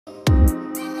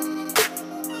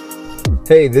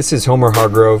Hey, this is Homer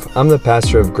Hargrove. I'm the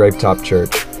pastor of Grapetop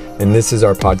Church, and this is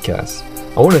our podcast.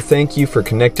 I want to thank you for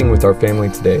connecting with our family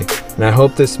today, and I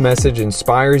hope this message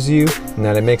inspires you and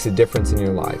that it makes a difference in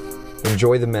your life.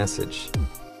 Enjoy the message.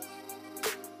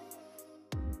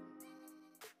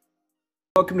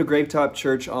 Welcome to Grapetop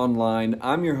Church Online.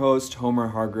 I'm your host, Homer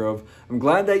Hargrove. I'm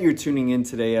glad that you're tuning in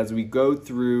today as we go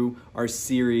through our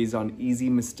series on easy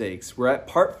mistakes. We're at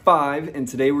part 5, and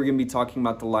today we're going to be talking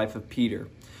about the life of Peter.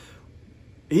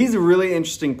 He's a really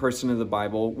interesting person in the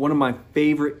Bible, one of my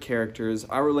favorite characters.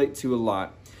 I relate to a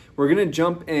lot. We're going to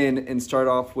jump in and start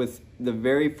off with the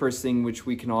very first thing which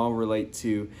we can all relate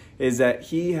to, is that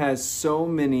he has so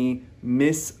many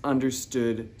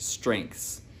misunderstood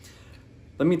strengths.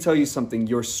 Let me tell you something.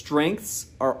 Your strengths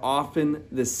are often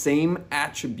the same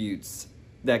attributes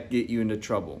that get you into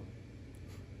trouble.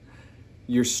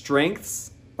 Your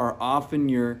strengths are often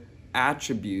your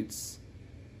attributes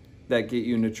that get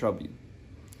you into trouble.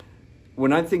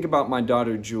 When I think about my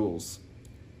daughter, Jules,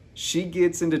 she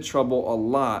gets into trouble a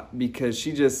lot because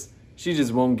she just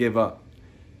won't give up.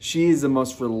 She is the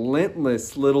most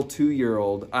relentless little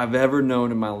 2-year-old I've ever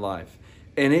known in my life.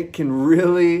 And it can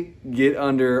really get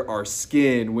under our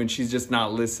skin when she's just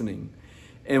not listening.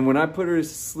 And when I put her to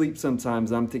sleep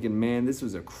sometimes, I'm thinking, man, this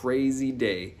was a crazy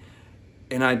day.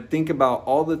 And I think about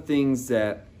all the things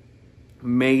that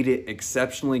made it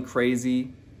exceptionally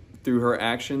crazy through her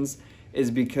actions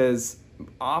is because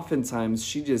oftentimes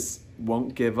she just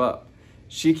won't give up.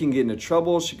 She can get into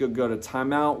trouble, she could go to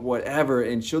timeout, whatever,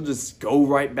 and she'll just go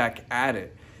right back at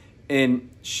it.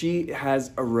 And she has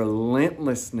a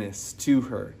relentlessness to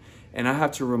her. And I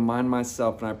have to remind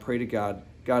myself, and I pray to God,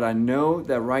 God, I know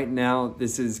that right now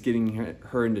this is getting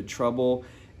her into trouble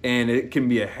and it can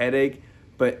be a headache,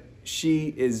 but she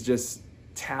is just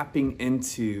tapping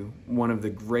into one of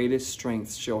the greatest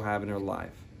strengths she'll have in her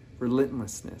life,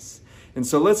 relentlessness. And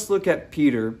so let's look at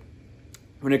Peter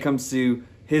when it comes to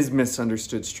his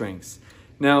misunderstood strengths.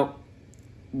 Now,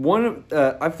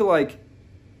 I feel like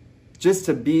just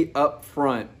to be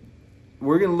upfront,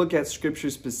 we're going to look at scripture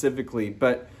specifically,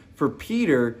 but for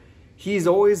Peter, he's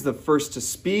always the first to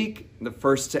speak, the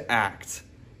first to act.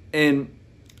 And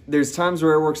there's times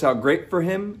where it works out great for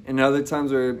him, and other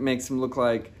times where it makes him look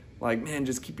like, man,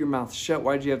 just keep your mouth shut.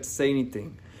 Why'd you have to say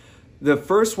anything? The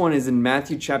first one is in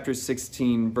Matthew chapter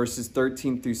 16, verses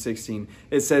 13 through 16.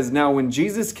 It says, "Now when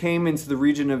Jesus came into the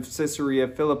region of Caesarea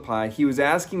Philippi, he was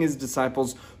asking his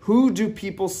disciples, 'Who do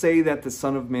people say that the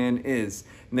Son of Man is?'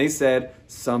 And they said,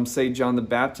 'Some say John the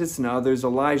Baptist, and others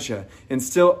Elijah, and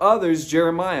still others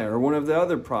Jeremiah, or one of the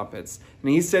other prophets.' And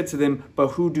he said to them, 'But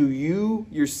who do you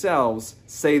yourselves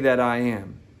say that I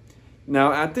am?'"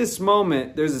 Now at this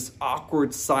moment, there's this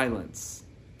awkward silence.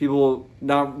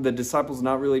 The disciples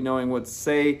not really knowing what to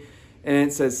say. And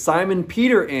it says, "Simon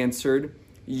Peter answered,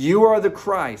 'You are the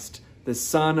Christ, the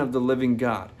Son of the living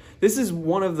God.'" This is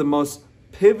one of the most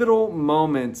pivotal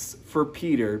moments for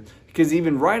Peter, because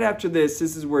even right after this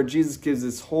is where Jesus gives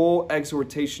this whole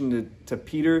exhortation to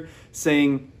Peter,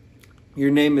 saying, "Your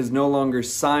name is no longer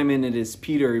Simon, it is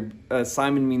Peter."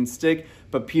 Simon means stick,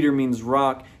 but Peter means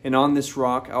rock. "And on this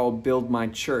rock I will build my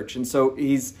church." And so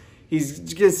he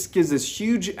just gives this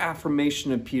huge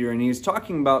affirmation of Peter, and he's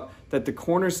talking about that the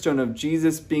cornerstone of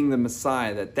Jesus being the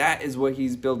Messiah, that is what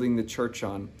he's building the church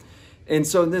on. And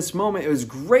so in this moment, it was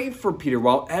great for Peter.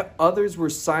 While others were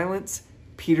silent,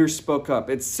 Peter spoke up.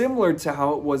 It's similar to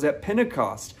how it was at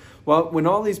Pentecost. Well, when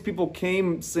all these people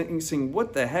came saying,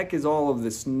 "What the heck is all of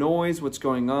this noise? What's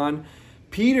going on?"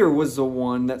 Peter was the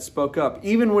one that spoke up.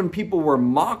 Even when people were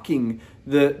mocking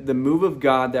the move of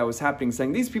God that was happening,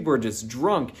 saying these people are just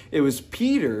drunk, it was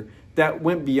Peter that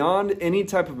went beyond any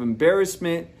type of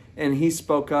embarrassment, and he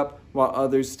spoke up while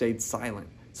others stayed silent.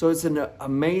 So it's an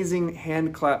amazing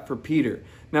hand clap for Peter.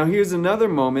 Now here's another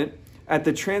moment at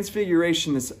the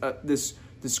Transfiguration.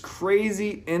 This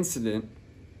crazy incident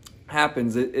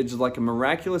happens. It's like a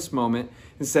miraculous moment.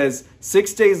 It says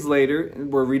 6 days later,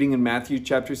 we're reading in Matthew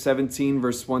chapter 17,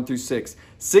 verse 1 through 6.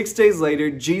 6 days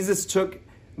later, Jesus took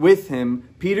with him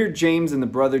Peter, James, and the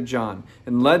brother John,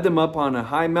 and led them up on a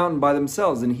high mountain by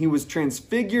themselves. And he was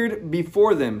transfigured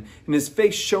before them, and his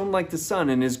face shone like the sun,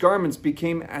 and his garments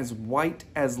became as white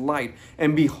as light.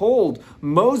 And behold,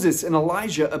 Moses and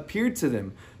Elijah appeared to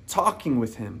them, talking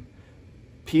with him.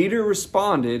 Peter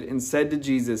responded and said to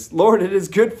Jesus, "Lord, it is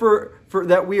good for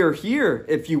that we are here.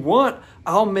 If you want,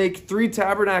 I'll make 3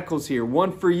 tabernacles here,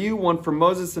 one for you, one for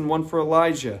Moses, and one for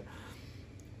Elijah."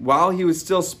 While he was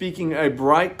still speaking, a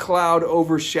bright cloud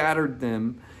overshadowed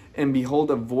them, and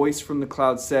behold, a voice from the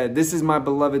cloud said, "This is my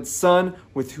beloved Son,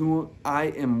 with whom I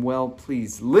am well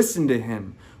pleased. Listen to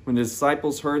him." When the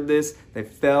disciples heard this, they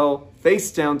fell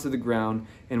face down to the ground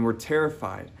and were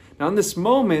terrified. Now in this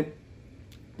moment,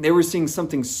 they were seeing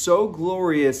something so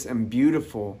glorious and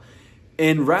beautiful.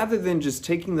 And rather than just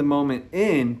taking the moment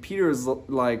in, Peter is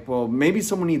like, well, maybe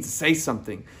someone needs to say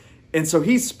something. And so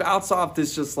he spouts off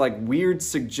this just like weird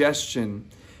suggestion,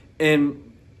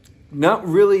 and not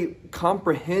really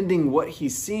comprehending what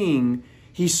he's seeing,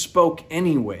 he spoke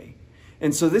anyway.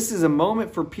 And so this is a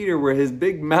moment for Peter where his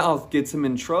big mouth gets him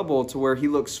in trouble to where he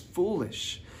looks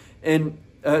foolish. And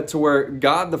to where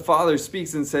God the Father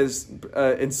speaks and says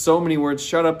in so many words,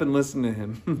 shut up and listen to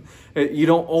him. You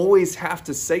don't always have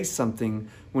to say something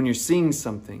when you're seeing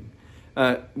something.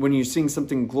 When you're seeing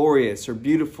something glorious or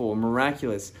beautiful or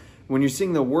miraculous. When you're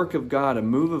seeing the work of God, a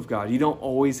move of God, you don't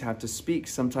always have to speak.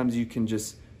 Sometimes you can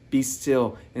just be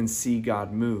still and see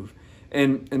God move.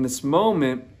 And in this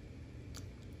moment,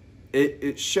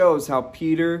 it shows how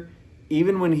Peter,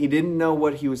 even when he didn't know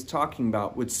what he was talking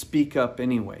about, would speak up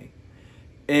anyway.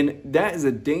 And that is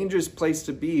a dangerous place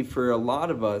to be for a lot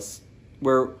of us,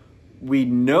 where we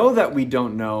know that we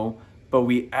don't know, but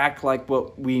we act like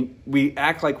we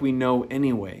act like we know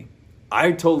anyway.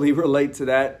 I totally relate to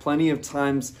that plenty of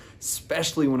times,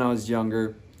 especially when I was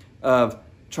younger, of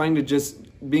trying to just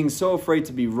being so afraid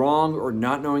to be wrong or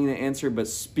not knowing the answer, but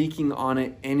speaking on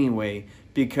it anyway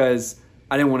because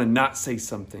I didn't want to not say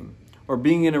something. Or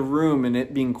being in a room and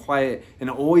it being quiet and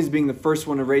always being the first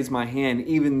one to raise my hand,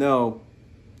 even though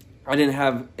I didn't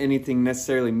have anything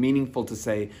necessarily meaningful to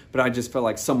say, but I just felt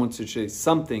like someone should say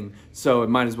something, so it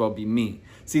might as well be me.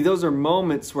 See, those are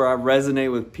moments where I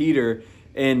resonate with Peter,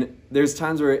 and there's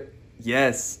times where,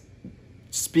 yes,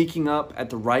 speaking up at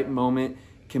the right moment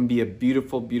can be a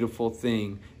beautiful, beautiful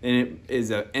thing, and it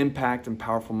is an impact and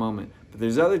powerful moment. But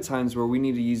there's other times where we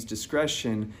need to use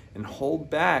discretion and hold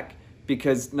back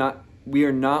because we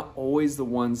are not always the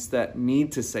ones that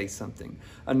need to say something.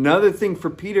 Another thing for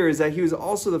Peter is that he was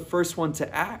also the first one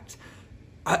to act.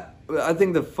 I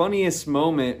think the funniest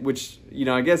moment, which,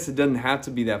 I guess it doesn't have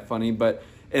to be that funny, but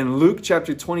in Luke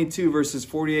chapter 22, verses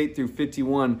 48 through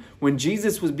 51, when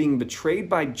Jesus was being betrayed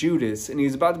by Judas and he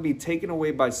was about to be taken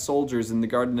away by soldiers in the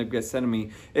Garden of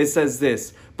Gethsemane, it says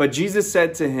this, "But Jesus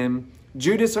said to him,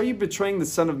 'Judas, are you betraying the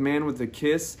Son of Man with a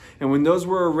kiss?' And when those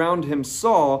were around him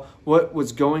saw what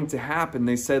was going to happen,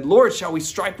 they said, 'Lord, shall we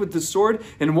strike with the sword?'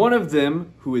 And one of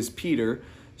them, who is Peter,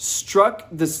 struck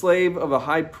the slave of a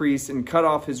high priest and cut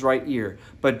off his right ear.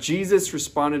 But Jesus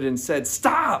responded and said,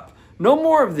 'Stop! No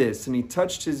more of this.' And he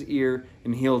touched his ear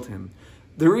and healed him."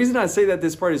 The reason I say that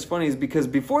this part is funny is because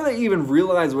before they even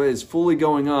realize what is fully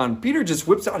going on, Peter just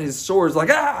whips out his swords like,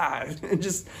 and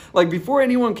just like before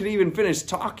anyone could even finish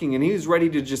talking, and he was ready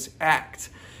to just act.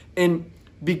 And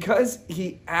because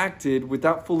he acted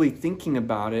without fully thinking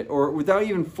about it or without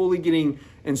even fully getting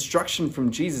instruction from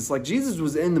Jesus, like Jesus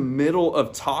was in the middle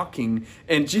of talking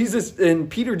and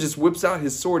Peter just whips out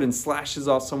his sword and slashes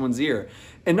off someone's ear.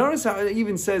 And notice how it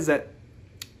even says that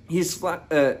he's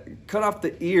cut off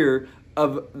the ear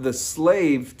of the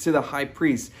slave to the high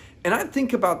priest. And I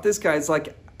think about this guy, it's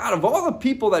like out of all the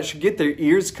people that should get their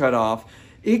ears cut off,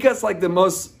 he gets like the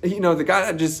most, the guy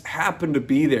that just happened to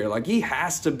be there. Like he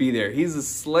has to be there. He's a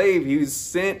slave. He was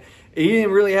sent. He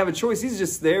didn't really have a choice. He's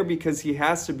just there because he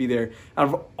has to be there.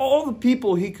 Out of all the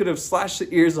people he could have slashed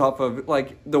the ears off of,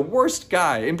 like the worst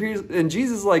guy. And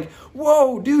Jesus is like,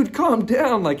 whoa, dude, calm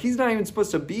down. Like he's not even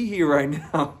supposed to be here right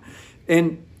now.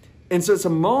 And so it's a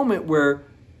moment where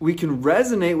we can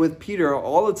resonate with Peter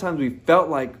all the times we felt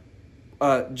like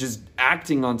just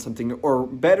acting on something, or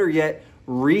better yet,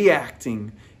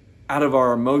 reacting out of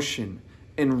our emotion.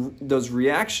 And those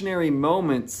reactionary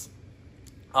moments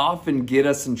often get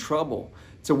us in trouble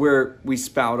to where we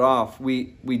spout off. We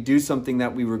do something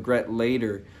that we regret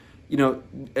later.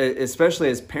 Especially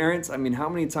as parents, I mean, how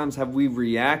many times have we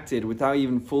reacted without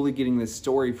even fully getting the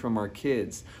story from our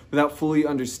kids, without fully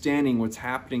understanding what's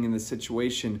happening in the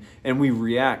situation, and we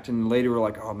react, and later we're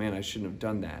like, oh man, I shouldn't have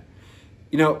done that.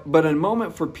 But a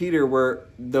moment for Peter where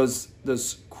those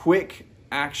quick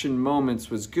action moments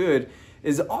was good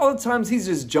is all the times he's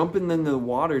just jumping in the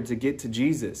water to get to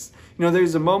Jesus.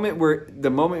 There's the moment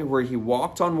where he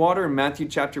walked on water in Matthew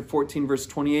chapter 14, verse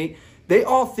 28. They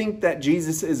all think that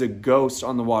Jesus is a ghost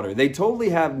on the water. They totally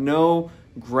have no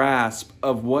grasp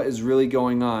of what is really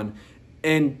going on.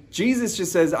 And Jesus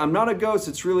just says, I'm not a ghost,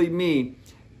 it's really me.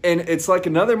 And it's like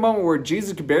another moment where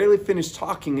Jesus could barely finish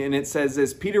talking, and it says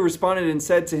this, Peter responded and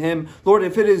said to him, Lord,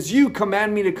 if it is you,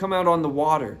 command me to come out on the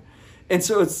water. And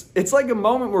so it's like a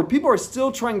moment where people are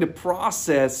still trying to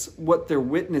process what they're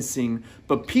witnessing,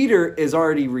 but Peter is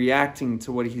already reacting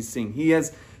to what he's seeing. He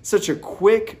has such a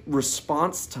quick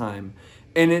response time.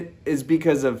 And it is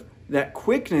because of that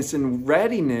quickness and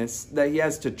readiness that he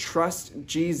has to trust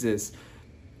Jesus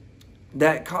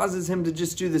that causes him to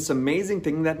just do this amazing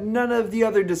thing that none of the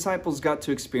other disciples got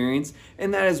to experience,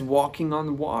 and that is walking on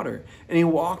the water. And he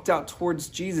walked out towards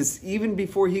Jesus even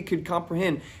before he could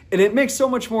comprehend. And it makes so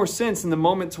much more sense in the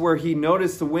moment to where he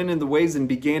noticed the wind and the waves and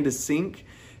began to sink.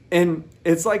 And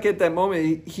it's like at that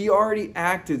moment, he already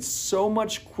acted so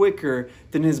much quicker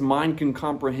than his mind can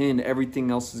comprehend everything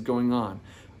else is going on.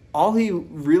 All he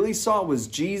really saw was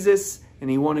Jesus, and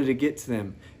he wanted to get to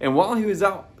them. And while he was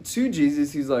out to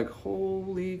Jesus, he's like,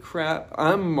 holy crap,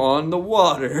 I'm on the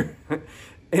water.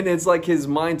 And it's like his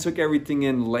mind took everything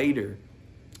in later.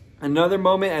 Another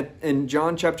moment in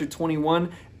John chapter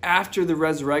 21, after the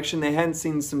resurrection, they hadn't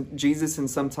seen Jesus in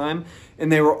some time,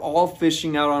 and they were all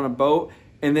fishing out on a boat.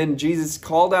 And then Jesus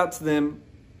called out to them,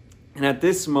 and at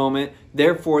this moment,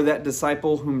 therefore that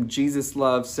disciple whom Jesus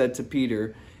loved said to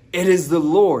Peter, it is the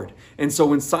Lord. And so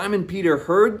when Simon Peter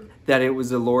heard that it was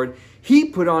the Lord, he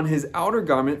put on his outer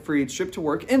garment, for he had stripped to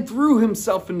work, and threw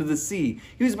himself into the sea.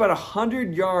 He was about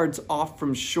 100 yards off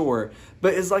from shore.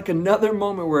 But it's like another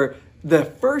moment where the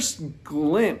first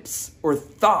glimpse or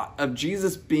thought of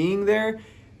Jesus being there,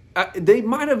 they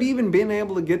might have even been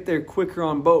able to get there quicker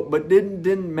on boat, but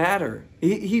didn't matter.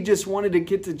 He just wanted to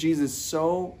get to Jesus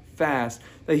so fast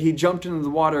that he jumped into the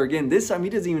water again. This time he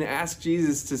doesn't even ask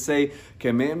Jesus to say,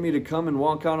 command me to come and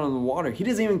walk out on the water. He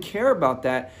doesn't even care about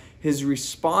that. His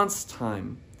response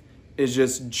time is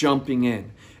just jumping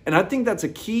in. And I think that's a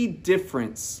key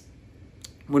difference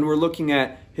when we're looking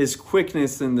at his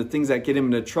quickness and the things that get him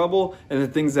into trouble and the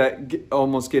things that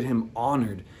almost get him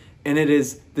honored. And it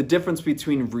is the difference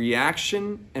between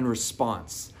reaction and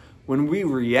response. When we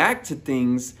react to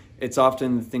things, it's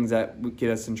often the things that get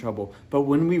us in trouble. But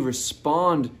when we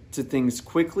respond to things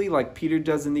quickly, like Peter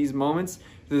does in these moments,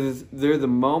 they're the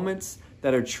moments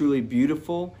that are truly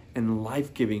beautiful and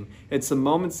life-giving. It's the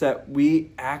moments that we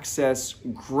access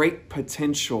great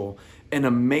potential and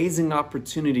amazing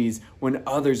opportunities when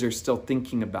others are still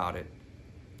thinking about it.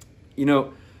 You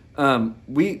know,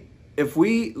 if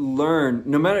we learn,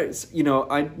 no matter,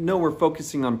 I know we're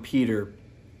focusing on Peter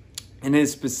and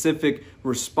his specific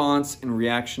response and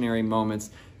reactionary moments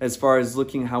as far as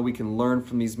looking how we can learn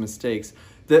from these mistakes.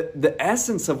 The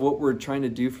essence of what we're trying to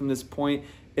do from this point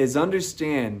is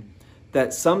understand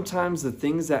that sometimes the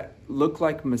things that look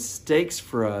like mistakes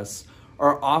for us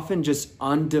are often just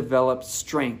undeveloped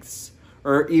strengths,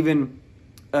 or even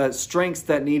strengths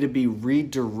that need to be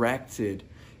redirected.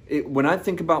 When I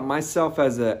think about myself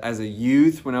as a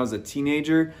youth, when I was a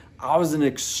teenager, I was an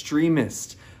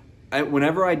extremist.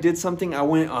 Whenever I did something, I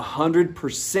went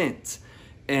 100%.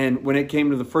 And when it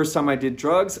came to the first time I did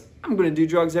drugs, I'm going to do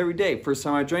drugs every day. First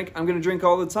time I drank, I'm going to drink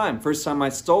all the time. First time I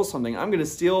stole something, I'm going to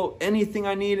steal anything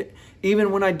I need.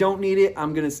 Even when I don't need it,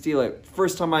 I'm going to steal it.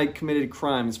 First time I committed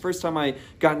crimes, first time I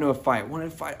got into a fight, wanted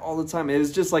to fight all the time. It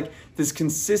was just like this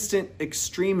consistent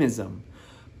extremism.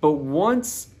 But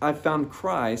once I found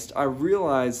Christ, I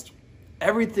realized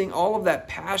everything, all of that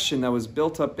passion that was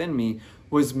built up in me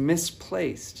was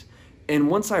misplaced. And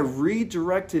once I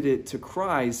redirected it to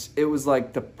Christ, it was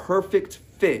like the perfect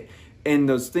fit. And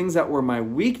those things that were my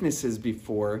weaknesses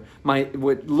before,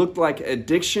 what looked like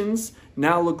addictions,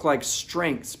 now look like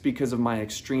strengths because of my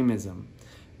extremism.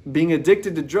 Being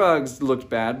addicted to drugs looked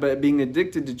bad, but being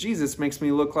addicted to Jesus makes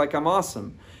me look like I'm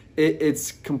awesome.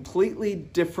 It's completely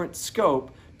different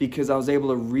scope because I was able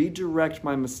to redirect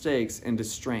my mistakes into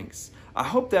strengths. I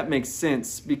hope that makes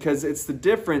sense, because it's the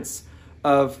difference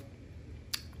of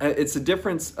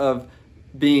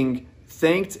being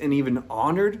thanked and even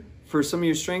honored for some of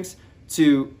your strengths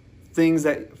to things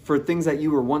that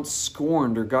you were once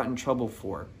scorned or got in trouble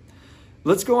for.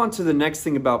 Let's go on to the next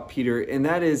thing about Peter, and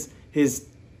that is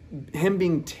him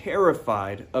being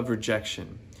terrified of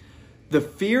rejection. The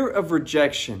fear of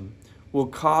rejection will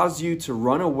cause you to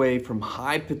run away from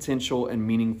high potential and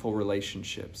meaningful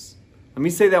relationships. Let me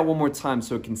say that one more time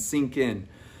so it can sink in.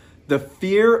 The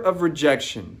fear of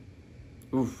rejection,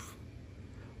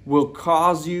 will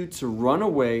cause you to run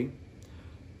away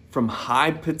from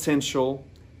high potential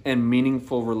and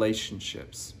meaningful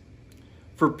relationships.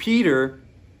 For Peter,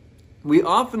 we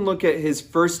often look at his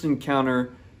first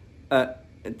encounter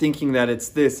thinking that it's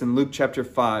this in Luke chapter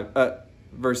 5,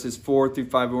 verses 4 through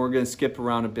 5, and we're going to skip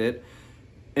around a bit.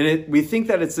 And we think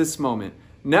that it's this moment.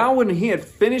 Now when he had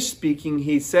finished speaking,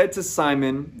 he said to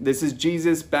Simon, this is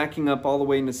Jesus backing up all the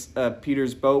way into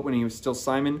Peter's boat when he was still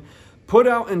Simon, "Put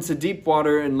out into deep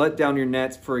water and let down your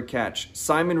nets for a catch."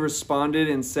 Simon responded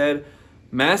and said,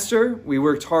 "Master, we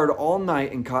worked hard all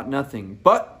night and caught nothing,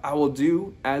 but I will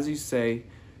do as you say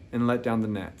and let down the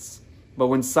nets." But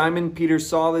when Simon Peter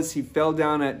saw this, he fell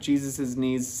down at Jesus'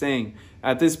 knees, saying,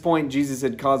 at this point, Jesus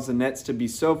had caused the nets to be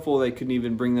so full they couldn't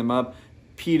even bring them up.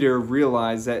 Peter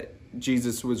realized that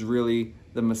Jesus was really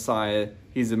the Messiah.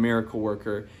 He's a miracle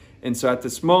worker. And so at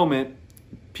this moment,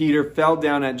 Peter fell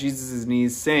down at Jesus'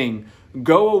 knees, saying,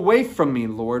 go away from me,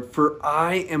 Lord, for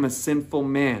I am a sinful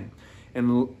man.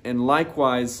 And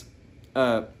likewise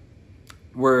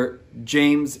were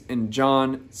James and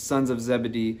John, sons of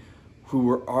Zebedee, who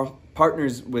were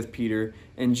partners with Peter.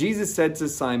 And Jesus said to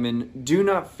Simon, do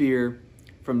not fear.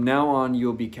 From now on,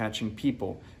 you'll be catching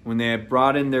people. When they had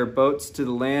brought in their boats to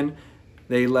the land,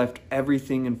 they left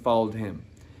everything and followed him.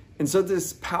 And so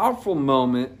this powerful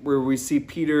moment where we see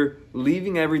Peter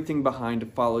leaving everything behind to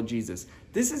follow Jesus,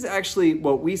 this is actually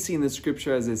what we see in the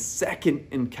scripture as his second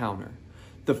encounter.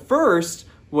 The first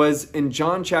was in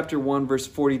John chapter 1, verse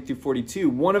 40 through 42.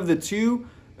 One of the two,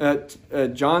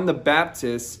 John the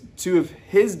Baptist, two of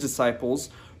his disciples,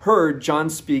 heard John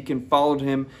speak and followed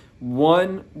him.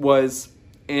 One was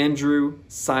Andrew,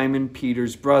 Simon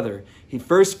Peter's brother. He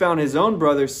first found his own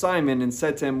brother Simon and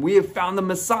said to him, we have found the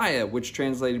Messiah, which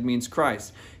translated means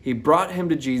Christ. He brought him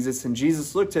to Jesus, and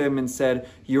Jesus looked at him and said,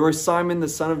 you are Simon, the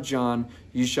son of John.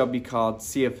 You shall be called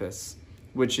Cephas,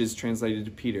 which is translated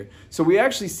to Peter. So we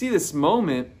actually see this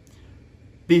moment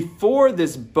before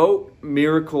this boat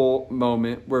miracle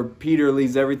moment where Peter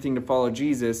leaves everything to follow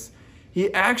Jesus.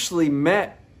 He actually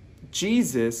met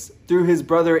Jesus through his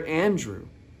brother Andrew.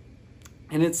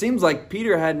 And it seems like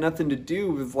Peter had nothing to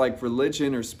do with like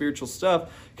religion or spiritual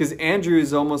stuff, because Andrew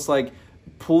is almost like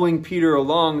pulling Peter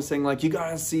along, saying like, you got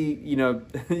to see, you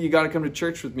got to come to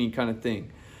church with me kind of thing.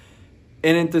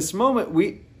 And at this moment,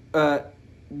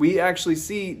 we actually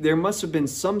see there must have been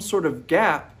some sort of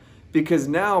gap, because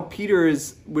now Peter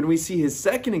is, when we see his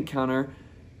second encounter,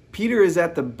 Peter is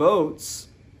at the boats.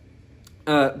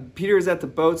 Peter is at the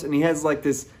boats, and he has like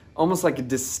this, almost like a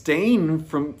disdain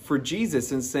for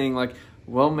Jesus, and saying like,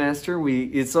 well, Master,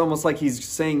 it's almost like he's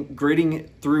saying, gritting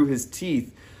it through his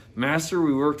teeth, Master,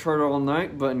 we worked hard all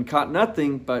night and caught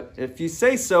nothing, but if you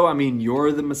say so, I mean,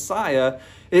 you're the Messiah.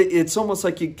 It's almost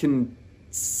like you can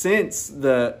sense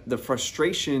the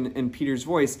frustration in Peter's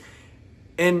voice.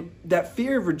 And that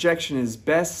fear of rejection is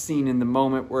best seen in the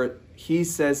moment where he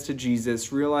says to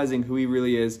Jesus, realizing who he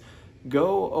really is,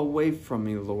 go away from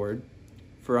me, Lord,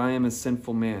 for I am a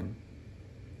sinful man.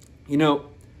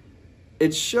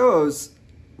 It shows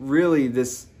really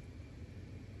this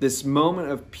moment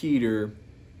of Peter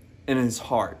and his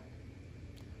heart.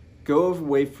 Go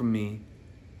away from me.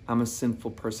 I'm a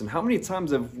sinful person. How many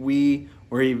times have we,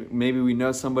 or even maybe we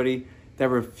know somebody that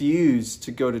refused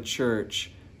to go to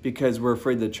church because we're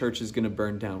afraid the church is going to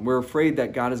burn down? We're afraid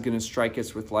that God is going to strike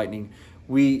us with lightning.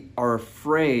 We are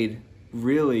afraid,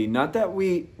 really, not that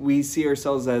we see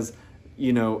ourselves as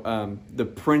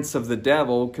the prince of the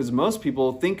devil, because most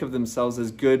people think of themselves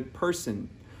as good person.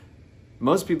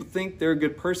 Most people think they're a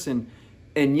good person,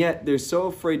 and yet they're so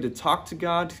afraid to talk to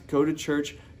God, to go to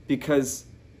church, because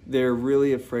they're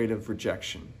really afraid of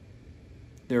rejection.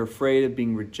 They're afraid of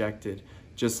being rejected,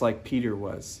 just like Peter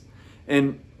was.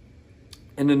 And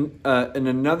in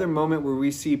another moment where we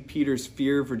see Peter's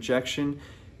fear of rejection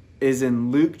is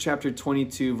in Luke chapter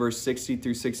 22, verse 60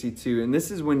 through 62. And this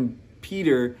is when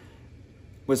Peter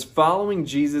was following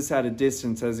Jesus at a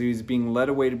distance as he was being led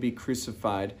away to be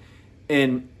crucified.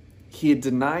 And he had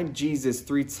denied Jesus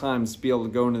 3 times to be able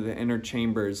to go into the inner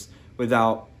chambers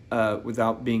without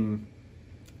being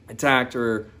attacked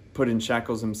or put in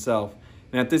shackles himself.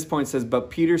 And at this point it says, but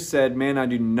Peter said, man, I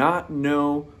do not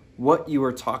know what you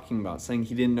are talking about, saying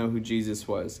he didn't know who Jesus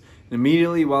was. And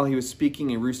immediately while he was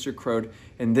speaking, a rooster crowed,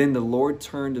 and then the Lord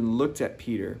turned and looked at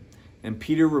Peter. And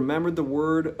Peter remembered the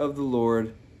word of the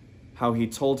Lord, how he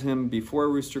told him, before a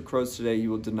rooster crows today, you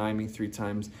will deny me 3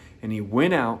 times. And he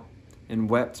went out and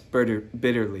wept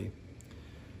bitterly.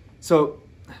 So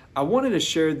I wanted to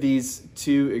share these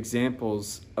 2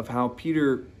 examples of how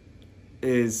Peter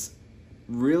is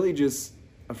really just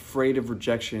afraid of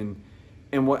rejection,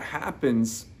 and what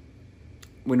happens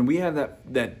when we have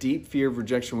that deep fear of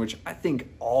rejection, which I think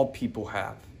all people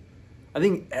have. I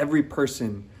think every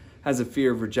person has a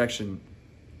fear of rejection.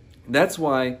 That's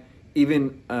why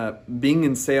even being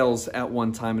in sales at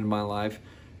one time in my life,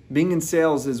 being in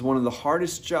sales is one of the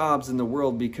hardest jobs in the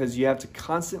world, because you have to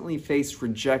constantly face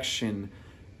rejection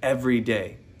every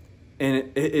day. And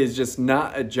it is just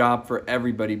not a job for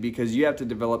everybody, because you have to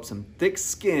develop some thick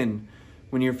skin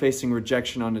when you're facing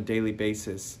rejection on a daily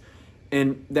basis.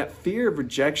 And that fear of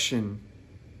rejection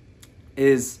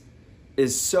is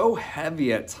so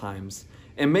heavy at times.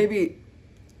 And maybe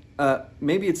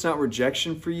it's not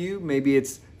rejection for you. Maybe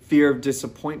it's fear of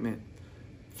disappointment.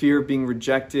 fear of being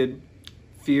rejected,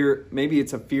 maybe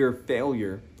it's a fear of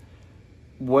failure.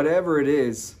 Whatever it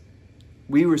is,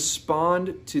 we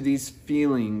respond to these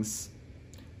feelings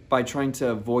by trying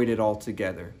to avoid it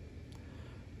altogether.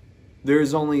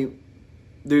 There's only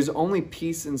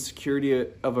peace and security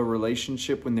of a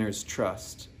relationship when there's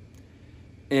trust.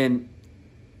 And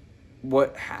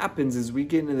what happens is we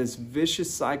get into this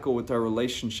vicious cycle with our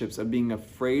relationships of being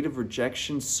afraid of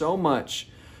rejection so much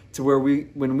to where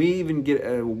when we even get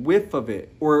a whiff of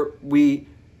it, or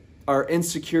our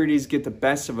insecurities get the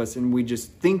best of us and we just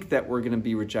think that we're going to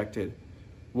be rejected,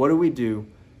 what do?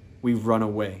 We run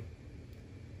away.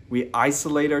 We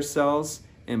isolate ourselves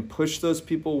and push those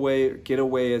people away, get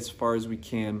away as far as we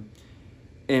can,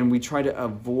 and we try to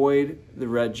avoid the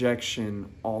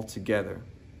rejection altogether.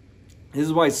 This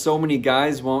is why so many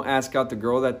guys won't ask out the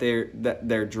girl that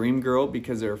their dream girl,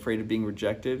 because they're afraid of being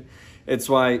rejected. It's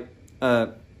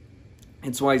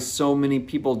why so many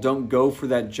people don't go for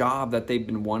that job that they've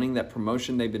been wanting, that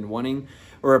promotion they've been wanting,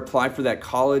 or apply for that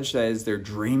college that is their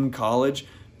dream college,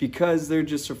 because they're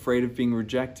just afraid of being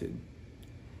rejected.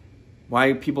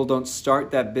 Why people don't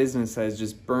start that business that is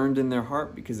just burned in their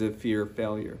heart because of fear of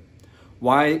failure.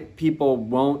 Why people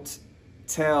won't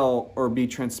tell or be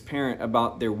transparent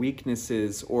about their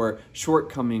weaknesses or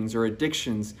shortcomings or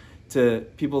addictions to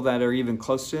people that are even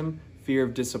close to them, fear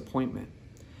of disappointment.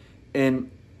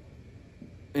 And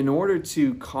in order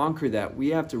to conquer that,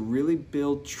 we have to really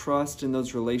build trust in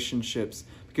those relationships,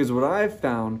 because what I've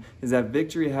found is that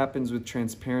victory happens with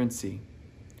transparency.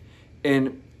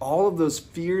 And all of those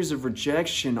fears of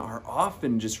rejection are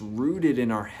often just rooted in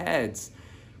our heads.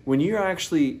 When you're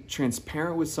actually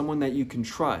transparent with someone that you can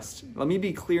trust, let me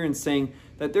be clear in saying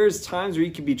that there's times where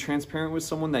you can be transparent with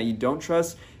someone that you don't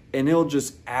trust, and it'll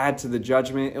just add to the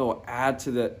judgment, it'll add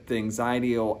to the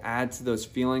anxiety, it'll add to those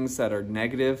feelings that are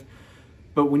negative.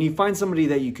 But when you find somebody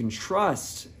that you can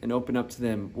trust and open up to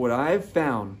them, what I've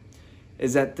found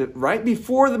is that right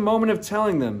before the moment of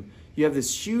telling them, you have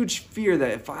this huge fear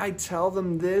that if I tell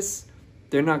them this,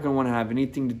 they're not going to want to have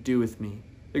anything to do with me.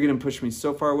 They're going to push me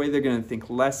so far away. They're going to think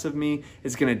less of me.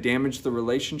 It's going to damage the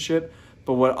relationship.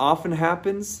 But what often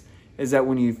happens is that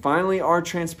when you finally are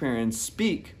transparent and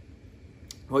speak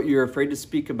what you're afraid to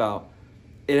speak about,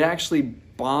 it actually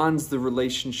bonds the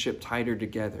relationship tighter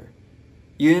together.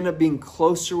 You end up being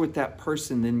closer with that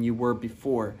person than you were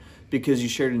before because you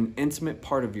shared an intimate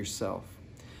part of yourself.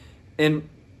 And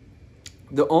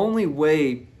the only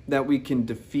way that we can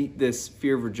defeat this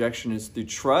fear of rejection is through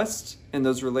trust in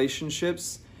those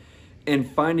relationships and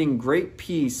finding great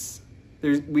peace.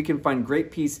 We can find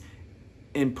great peace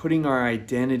in putting our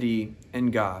identity in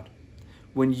God.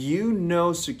 When you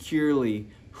know securely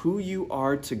who you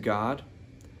are to God,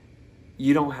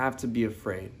 you don't have to be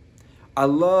afraid. I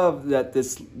love that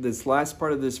this last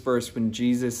part of this verse when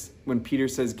Peter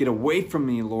says, "Get away from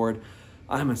me, Lord,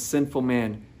 I'm a sinful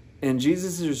man." And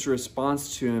Jesus'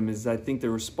 response to him is, I think, the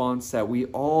response that we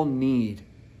all need.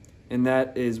 And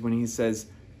that is when he says,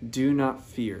 "Do not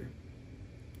fear.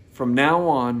 From now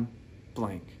on,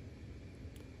 blank.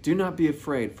 Do not be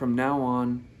afraid. From now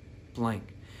on,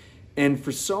 blank." And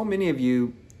for so many of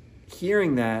you,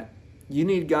 hearing that, you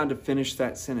need God to finish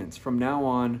that sentence. From now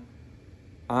on,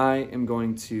 I am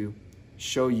going to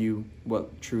show you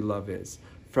what true love is.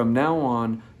 From now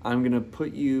on, I'm going to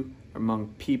put you among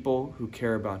people who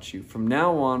care about you. From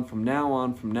now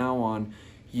on,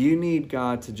 you need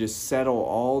God to just settle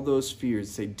all those fears.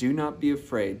 Say, do not be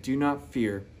afraid. Do not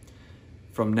fear.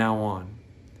 From now on.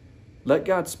 Let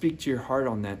God speak to your heart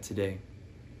on that today.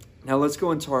 Now let's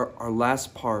go into our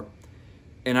last part.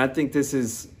 And I think this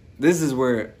is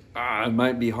where it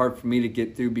might be hard for me to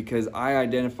get through, because I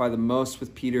identify the most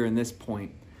with Peter in this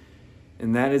point.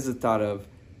 And that is the thought of,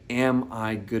 am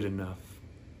I good enough?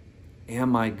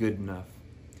 Am I good enough?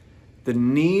 The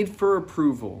need for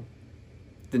approval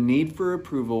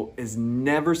is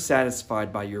never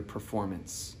satisfied by your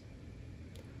performance,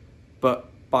 but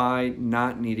by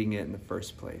not needing it in the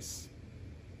first place.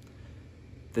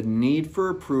 The need for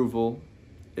approval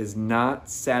is not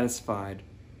satisfied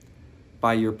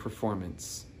by your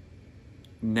performance.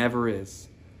 Never is.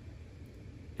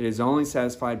 It is only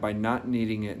satisfied by not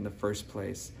needing it in the first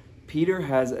place. Peter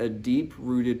has a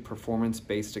deep-rooted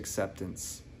performance-based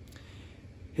acceptance.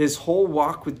 His whole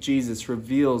walk with Jesus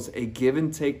reveals a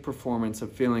give-and-take performance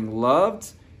of feeling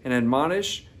loved and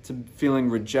admonished to feeling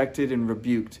rejected and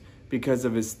rebuked because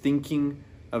of his thinking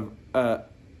of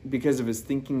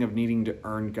needing to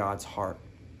earn God's heart.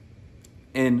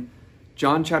 In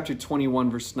John chapter 21,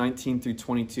 verse 19 through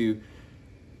 22,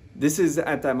 this is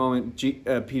at that moment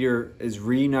Peter is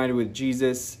reunited with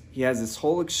Jesus. He has this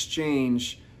whole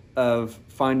exchange of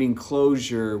finding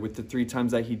closure with the 3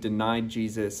 times that he denied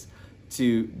Jesus,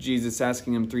 to Jesus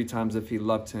asking him 3 times if he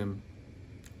loved him.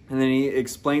 And then he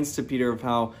explains to Peter of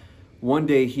how one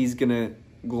day he's going to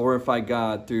glorify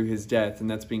God through his death, and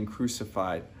that's being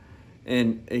crucified.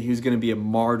 And he's going to be a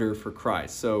martyr for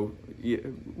Christ. So, yeah,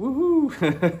 woohoo!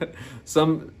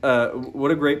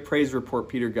 What a great praise report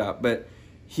Peter got. But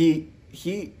he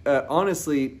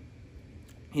honestly,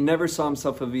 he never saw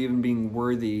himself of even being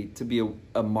worthy to be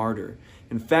a martyr.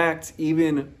 In fact,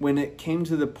 even when it came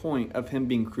to the point of him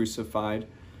being crucified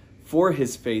for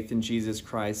his faith in Jesus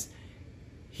Christ,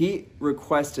 he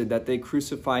requested that they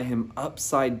crucify him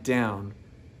upside down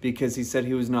because he said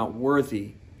he was not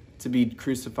worthy to be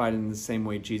crucified in the same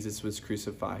way Jesus was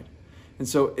crucified. And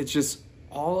so it's just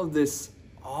all of this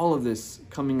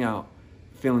coming out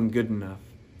feeling good enough.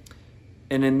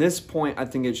 And in this point, I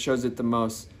think it shows it the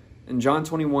most. In John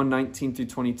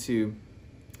 21:19-22,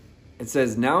 it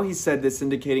says, "Now he said this,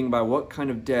 indicating by what kind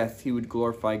of death he would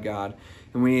glorify God.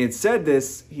 And when he had said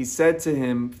this, he said to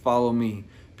him, 'Follow me.'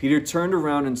 Peter turned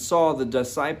around and saw the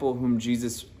disciple whom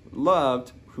Jesus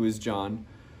loved, who is John,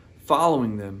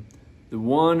 following them, the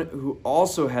one who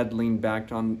also had leaned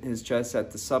back on his chest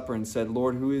at the supper and said,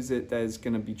 'Lord, who is it that is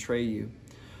going to betray you?'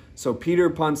 So Peter,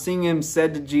 upon seeing him,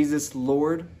 said to Jesus,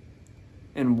 'Lord,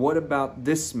 and what about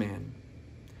this man?'"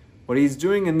 What he's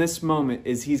doing in this moment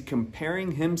is he's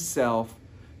comparing himself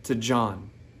to John.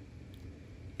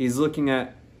 He's looking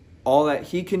at all that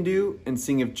he can do and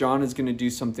seeing if John is going to do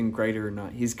something greater or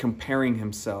not. He's comparing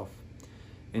himself.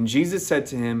 And Jesus said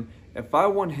to him, "If I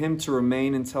want him to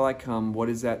remain until I come, what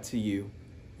is that to you?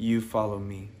 You follow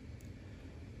me."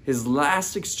 His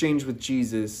last exchange with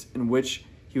Jesus, in which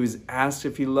he was asked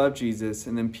if he loved Jesus,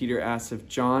 and then Peter asked if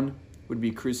John would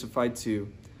be crucified too.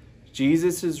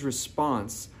 Jesus'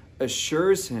 response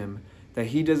assures him that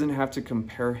he doesn't have to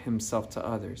compare himself to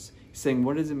others. He's saying,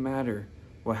 what does it matter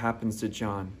what happens to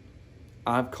John?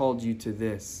 I've called you to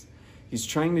this. He's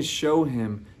trying to show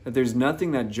him that there's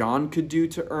nothing that John could do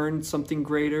to earn something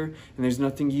greater, and there's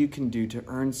nothing you can do to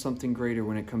earn something greater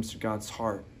when it comes to God's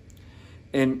heart.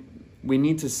 And we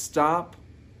need to stop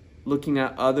looking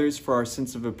at others for our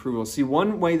sense of approval. See,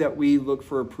 one way that we look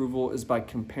for approval is by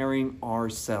comparing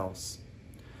ourselves.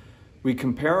 We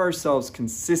compare ourselves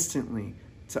consistently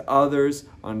to others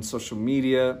on social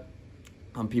media,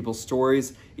 on people's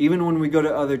stories. Even when we go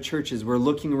to other churches, we're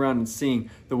looking around and seeing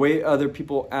the way other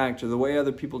people act or the way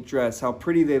other people dress, how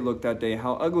pretty they look that day,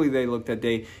 how ugly they look that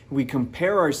day. We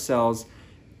compare ourselves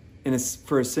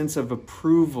for a sense of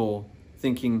approval,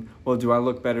 thinking, well, do I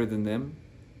look better than them?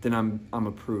 Then I'm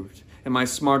approved. Am I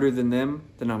smarter than them?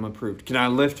 Then I'm approved. Can I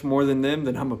lift more than them?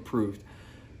 Then I'm approved.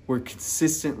 We're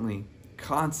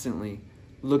constantly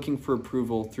looking for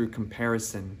approval through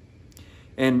comparison.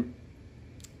 And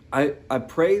I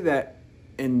pray that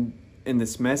in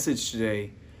this message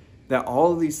today, that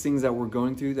all of these things that we're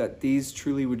going through, that these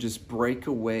truly would just break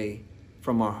away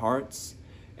from our hearts,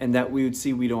 and that we would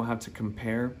see we don't have to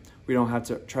compare. We don't have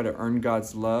to try to earn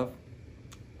God's love.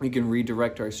 We can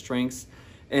redirect our strengths,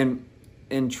 and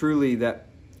truly that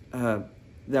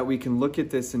we can look at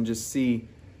this and just see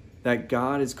that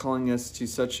God is calling us to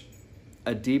such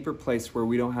a deeper place where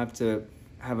we don't have to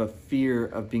have a fear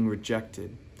of being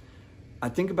rejected. I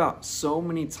think about so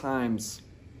many times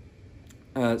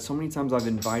I've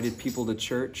invited people to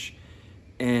church,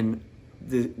 and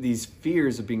these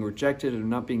fears of being rejected, of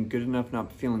not being good enough,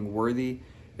 not feeling worthy,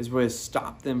 is what has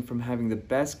stopped them from having the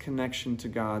best connection to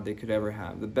God they could ever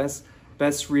have, the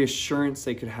best reassurance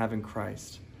they could have in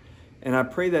Christ. And I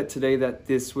pray that today that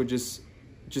this would just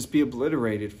be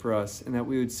obliterated for us, and that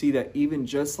we would see that even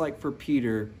just like for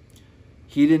Peter,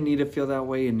 he didn't need to feel that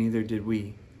way, and neither did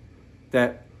we.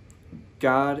 That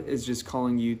God is just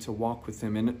calling you to walk with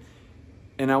him.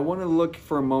 And I want to look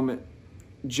for a moment.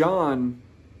 John,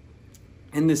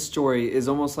 in this story, is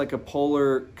almost like a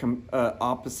polar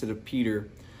opposite of Peter,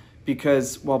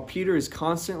 because while Peter is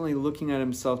constantly looking at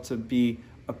himself to be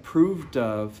approved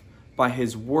of by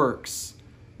his works,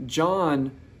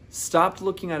 John stopped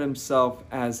looking at himself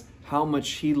as how much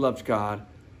he loved God,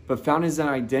 but found his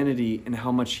identity in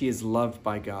how much he is loved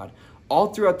by God.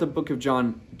 All throughout the book of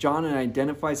John, John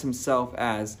identifies himself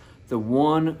as the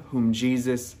one whom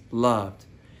Jesus loved.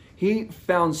 He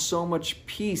found so much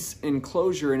peace and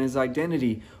closure in his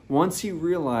identity once he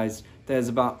realized that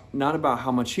it's not about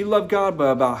how much he loved God,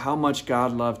 but about how much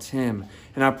God loved him.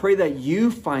 And I pray that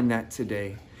you find that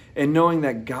today, and knowing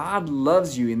that God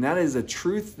loves you, and that is a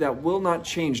truth that will not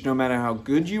change no matter how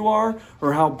good you are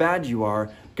or how bad you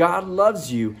are. God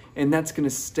loves you, and that's going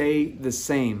to stay the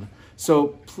same.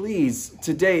 So please,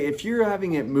 today, if you're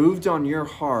having it moved on your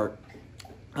heart,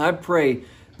 I pray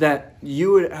that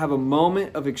you would have a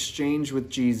moment of exchange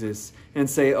with Jesus and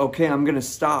say, okay, I'm going to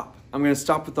stop. I'm going to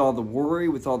stop with all the worry,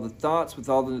 with all the thoughts, with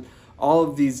all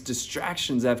of these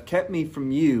distractions that have kept me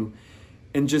from you,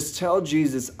 and just tell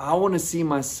Jesus, I want to see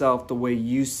myself the way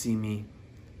you see me.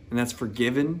 And that's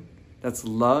forgiven, that's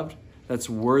loved, that's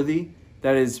worthy,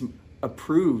 that is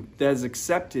approved, that is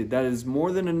accepted, that is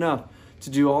more than enough to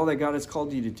do all that God has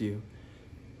called you to do.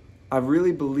 I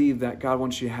really believe that God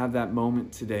wants you to have that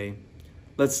moment today.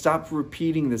 Let's stop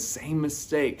repeating the same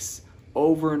mistakes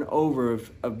over and over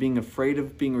of being afraid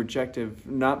of being rejected, of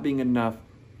not being enough.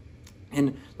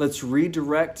 And let's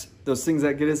redirect those things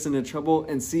that get us into trouble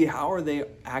and see how are they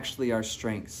actually our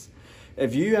strengths.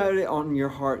 If you had it on your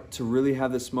heart to really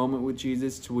have this moment with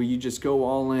Jesus to where you just go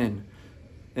all in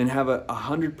and have a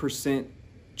 100%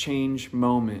 change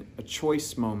moment, a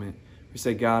choice moment, we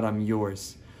say, God, I'm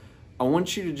yours. I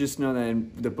want you to just know that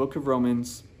in the book of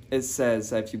Romans, it says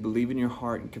that if you believe in your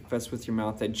heart and confess with your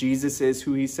mouth that Jesus is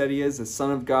who he said he is, the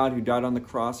Son of God who died on the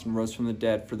cross and rose from the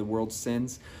dead for the world's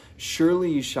sins,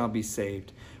 surely you shall be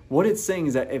saved. What it's saying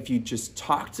is that if you just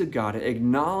talk to God,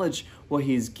 acknowledge what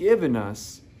he's given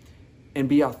us, and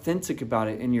be authentic about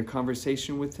it in your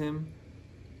conversation with him,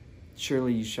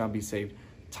 surely you shall be saved.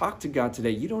 Talk to God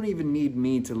today. You don't even need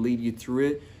me to lead you through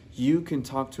it. You can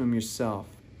talk to him yourself.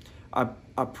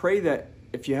 I pray that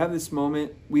if you have this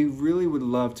moment, we really would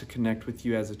love to connect with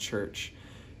you as a church.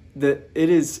 That it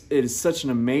is such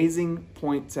an amazing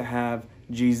point to have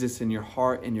Jesus in your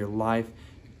heart, in your life.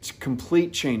 It's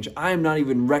complete change. I am not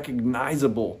even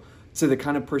recognizable to the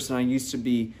kind of person I used to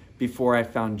be before I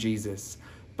found Jesus.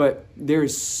 But there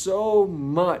is so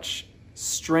much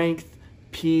strength,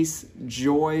 peace,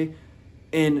 joy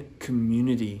in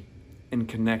community and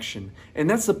connection. And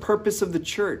that's the purpose of the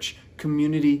church,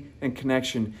 community and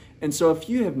connection. And so if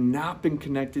you have not been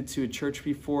connected to a church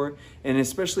before, and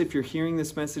especially if you're hearing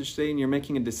this message today and you're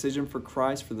making a decision for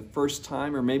Christ for the first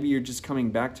time, or maybe you're just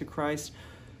coming back to Christ,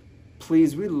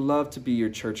 please, we'd love to be your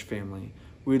church family.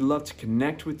 We'd love to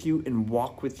connect with you and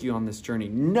walk with you on this journey.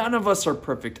 None of us are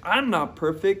perfect. I'm not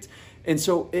perfect. And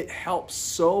so it helps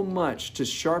so much to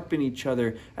sharpen each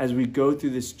other as we go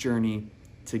through this journey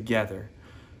together.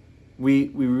 We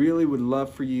really would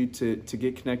love for you to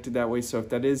get connected that way. So if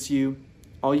that is you,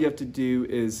 all you have to do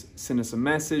is send us a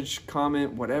message,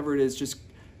 comment, whatever it is, just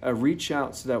reach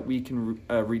out so that we can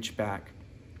reach back.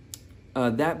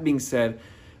 That being said,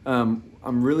 I'm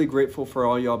really grateful for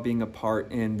all y'all being a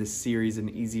part in this series in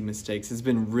Easy Mistakes. It's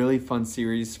been a really fun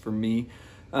series for me.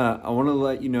 I want to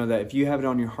let you know that if you have it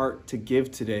on your heart to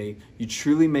give today, you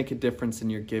truly make a difference in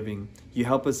your giving. You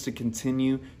help us to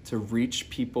continue to reach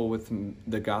people with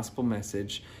the gospel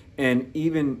message. And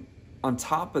even on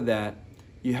top of that,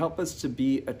 you help us to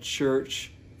be a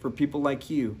church for people like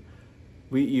you.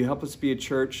 You help us be a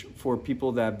church for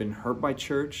people that have been hurt by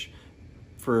church,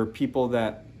 for people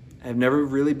that have never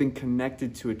really been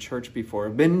connected to a church before,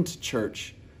 have been to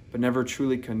church, but never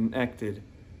truly connected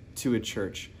to a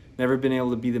church, never been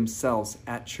able to be themselves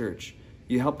at church.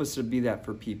 You help us to be that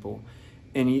for people.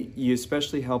 And you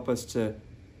especially help us to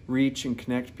reach and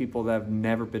connect people that have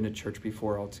never been to church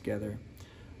before altogether.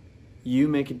 You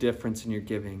make a difference in your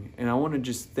giving. And I want to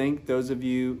just thank those of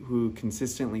you who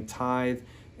consistently tithe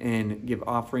and give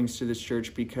offerings to this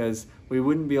church, because we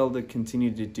wouldn't be able to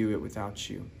continue to do it without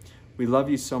you. We love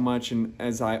you so much, and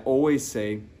as I always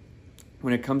say,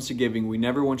 when it comes to giving, we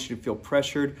never want you to feel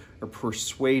pressured or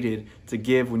persuaded to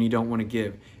give when you don't want to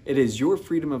give. It is your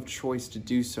freedom of choice to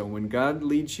do so. When God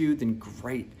leads you, then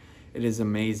great. It is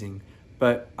amazing.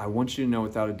 But I want you to know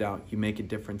without a doubt, you make a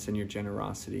difference in your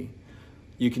generosity.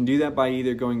 You can do that by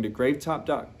either going to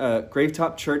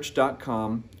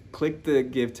gravetopchurch.com, click the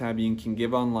Give tab, you can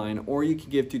give online, or you can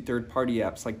give through third-party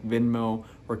apps like Venmo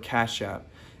or Cash App.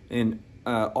 And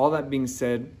all that being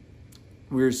said,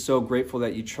 we're so grateful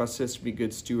that you trust us to be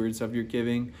good stewards of your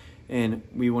giving, and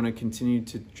we want to continue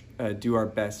to do our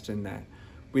best in that.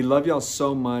 We love y'all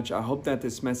so much. I hope that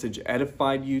this message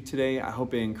edified you today. I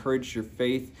hope it encouraged your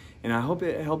faith, and I hope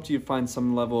it helped you find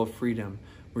some level of freedom.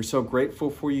 We're so grateful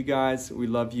for you guys. We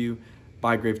love you.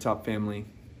 Bye, Gravetop family.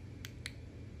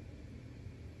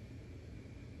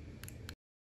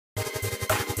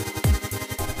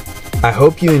 I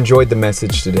hope you enjoyed the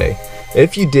message today.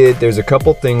 If you did, there's a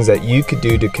couple things that you could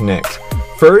do to connect.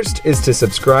 First is to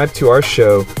subscribe to our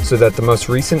show so that the most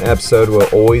recent episode will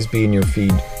always be in your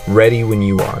feed, ready when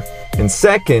you are. And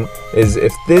second is,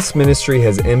 if this ministry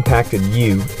has impacted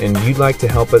you and you'd like to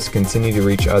help us continue to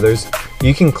reach others,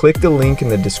 you can click the link in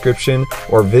the description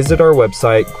or visit our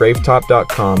website,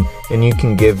 gravetop.com, and you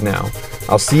can give now.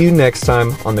 I'll see you next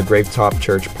time on the Gravetop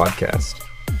Church podcast.